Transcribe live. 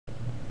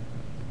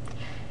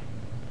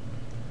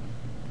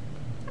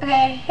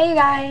Okay, hey you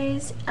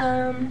guys,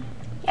 yeah,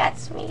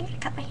 it's me, I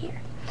cut my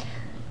hair.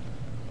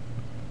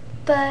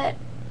 But,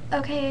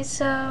 okay,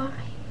 so,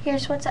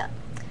 here's what's up.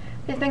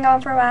 We've been gone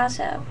for a while,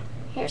 so,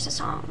 here's the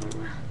song.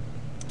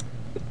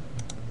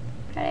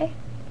 Ready?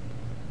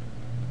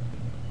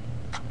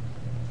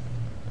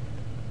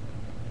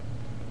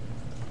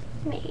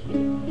 Me.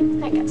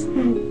 I guess.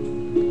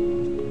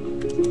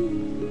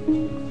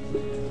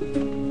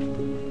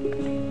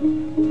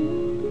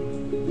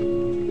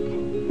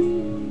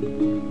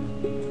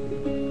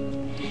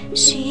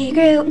 She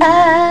grew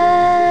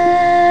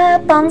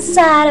up on the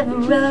side of a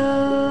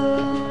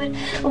road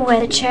where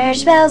the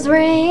church bells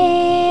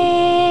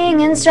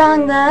ring and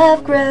strong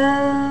love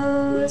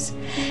grows.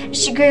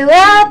 She grew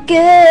up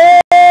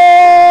good,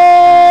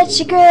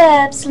 she grew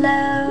up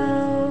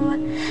slow,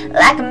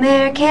 like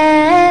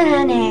American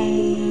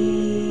honey.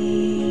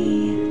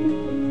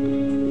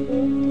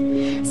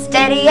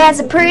 Steady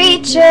as a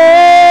preacher,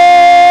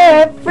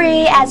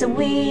 free as a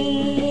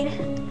weed.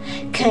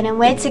 Couldn't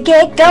wait to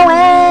get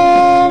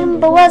going,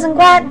 but wasn't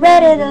quite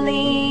ready to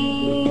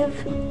leave.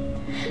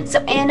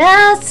 So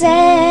innocent,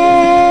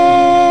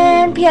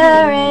 pure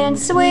and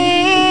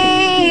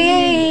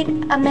sweet,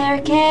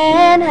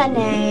 American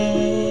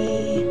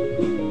honey.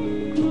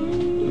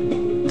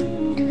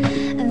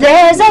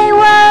 There's a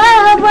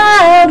wild,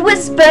 wild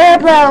whisper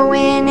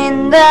blowing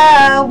in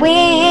the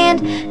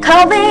wind,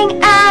 calling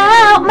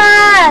out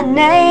my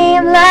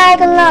name like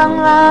a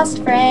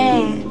long-lost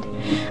friend.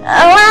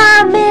 Oh,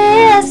 I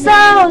miss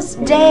those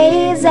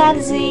days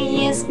as the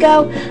years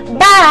go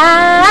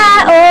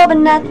by. Oh, but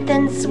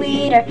nothing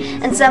sweeter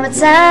than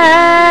summertime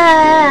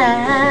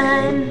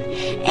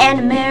and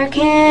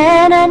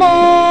American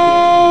honey.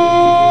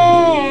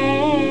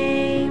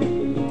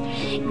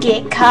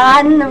 Get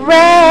caught in the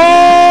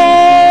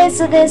race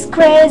of this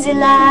crazy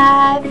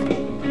life.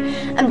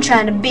 I'm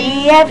trying to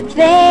be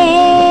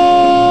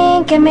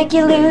everything, can make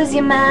you lose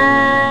your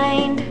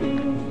mind.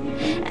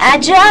 I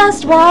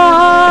just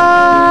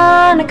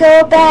wanna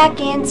go back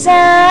in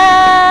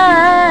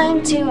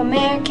time to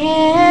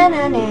American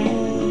honey.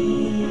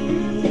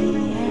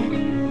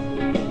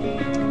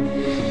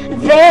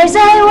 There's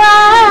a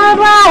wild,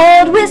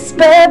 wild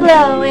whisper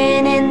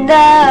blowing in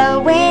the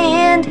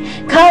wind,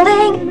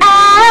 calling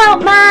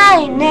out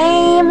my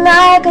name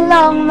like a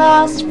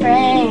long-lost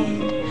friend.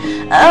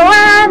 Oh,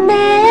 I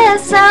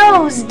miss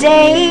those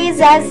days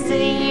as the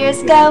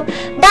years go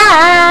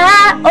by.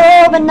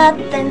 Oh, but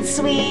nothing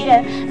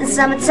sweeter than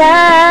summertime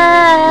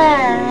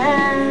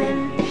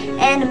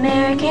and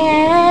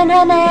American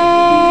honey.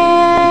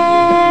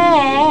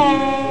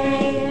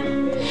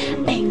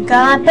 Been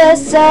gone for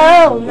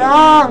so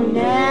long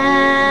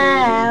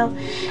now,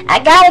 I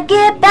gotta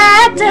get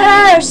back to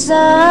her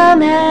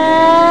somehow.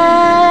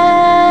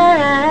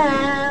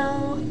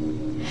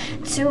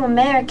 To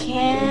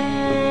American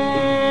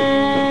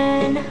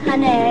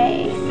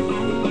honey.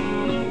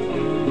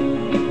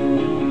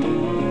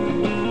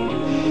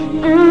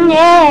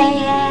 Yeah,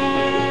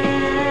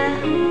 yeah.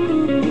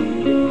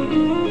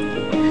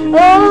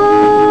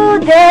 Oh,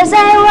 there's a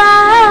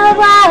wild,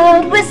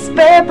 wild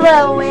whisper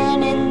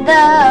blowing in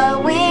the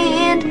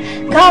wind,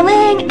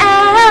 calling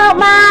out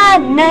my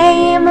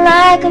name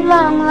like a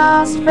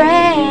long-lost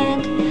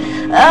friend.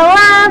 Oh,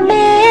 I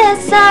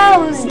miss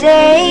those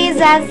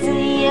days as the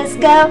years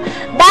go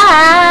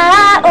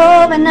by.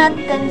 Oh, but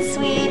nothing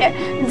sweeter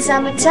than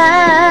summertime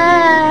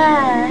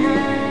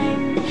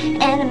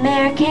and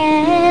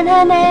American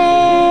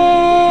honey.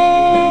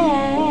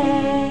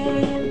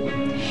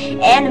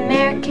 And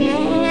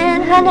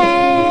American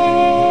honey.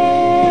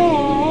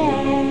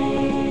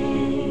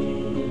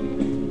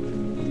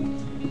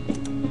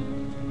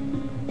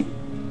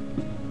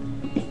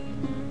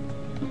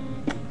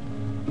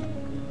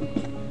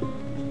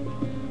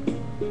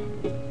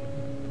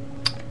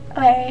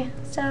 Okay,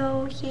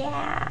 so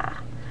yeah,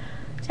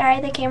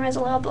 sorry the camera's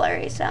a little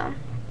blurry, so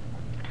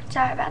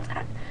sorry about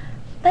that,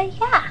 but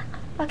yeah,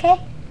 okay,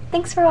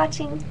 thanks for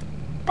watching,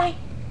 bye.